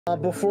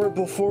Before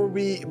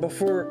we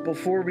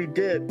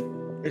dip,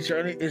 is there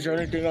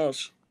anything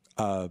else?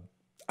 I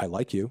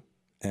like you,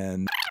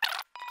 and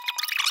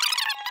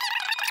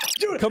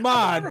dude, come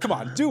on,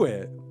 do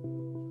it.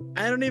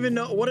 I don't even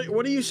know what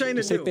are you saying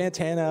Just to say do?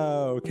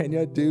 Fantano, can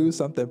you do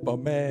something for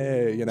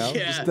me? You know,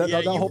 Yeah, just that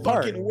you whole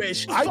part.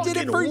 Wish. I did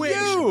it for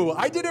you.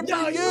 I did it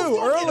for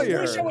you earlier.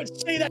 Wish I would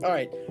say that. All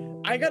right,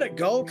 I gotta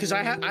go because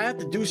I have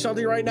to do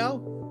something right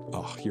now.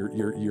 Oh,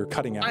 you're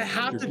cutting out. I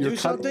have to do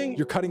something.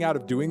 You're cutting out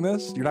of doing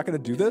this. You're not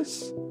going to do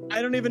this.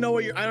 I don't even know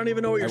what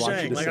you're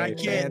saying. Like, I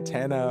can't.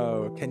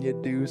 Fantano, can you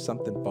do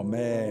something for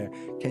me?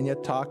 Can you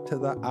talk to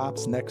the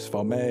ops next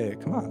for me?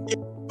 Come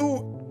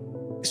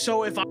on.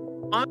 So if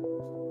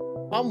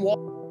I'm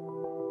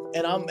walking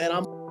and I'm,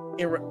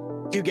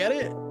 do you get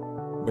it?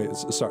 Wait,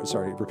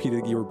 sorry. Repeat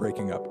it. You were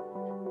breaking up.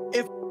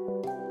 If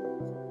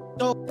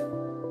so,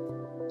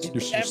 you're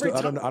still,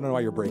 I don't know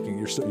why you're breaking.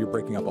 You're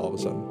breaking up all of a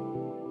sudden.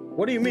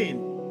 What do you mean?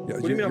 Yeah,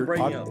 what do you mean I'm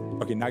breaking up?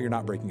 Okay, now you're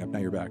not breaking up. Now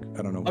you're back.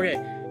 I don't know. Okay.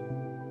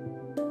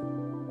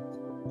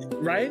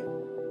 Right?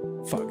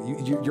 Fuck.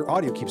 Your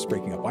audio keeps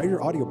breaking up. Why is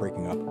your audio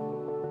breaking up?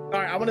 All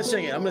right, I'm gonna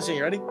sing it.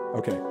 Ready?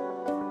 Okay.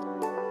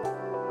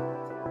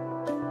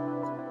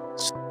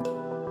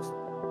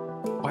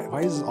 Why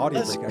is his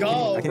audio breaking?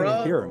 Go, I can't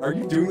even hear him. Are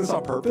you doing this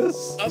on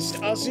purpose?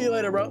 I'll see you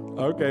later, bro.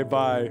 Okay,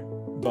 bye.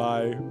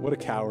 What a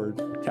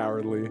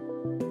cowardly.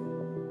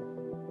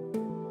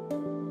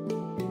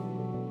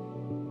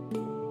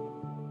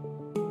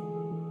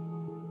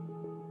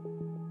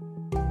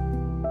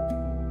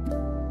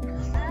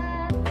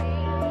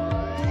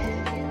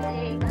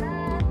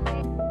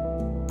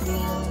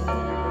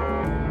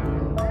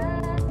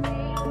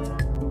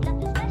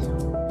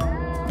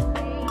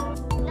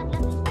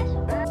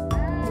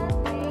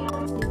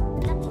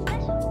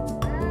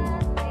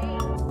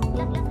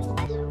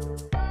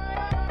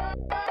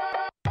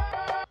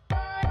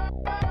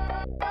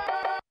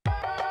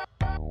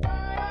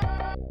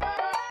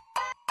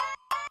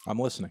 I'm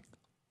listening.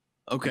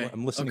 Okay.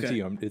 I'm listening to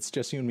you. It's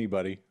just you and me,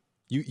 buddy.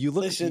 You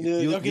look. Listen,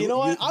 dude. Okay, you know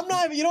what? I'm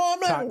not even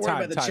worried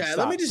about the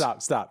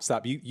chat.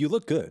 Stop. You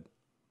look good.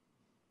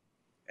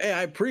 Hey,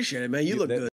 I appreciate it, man. You look good.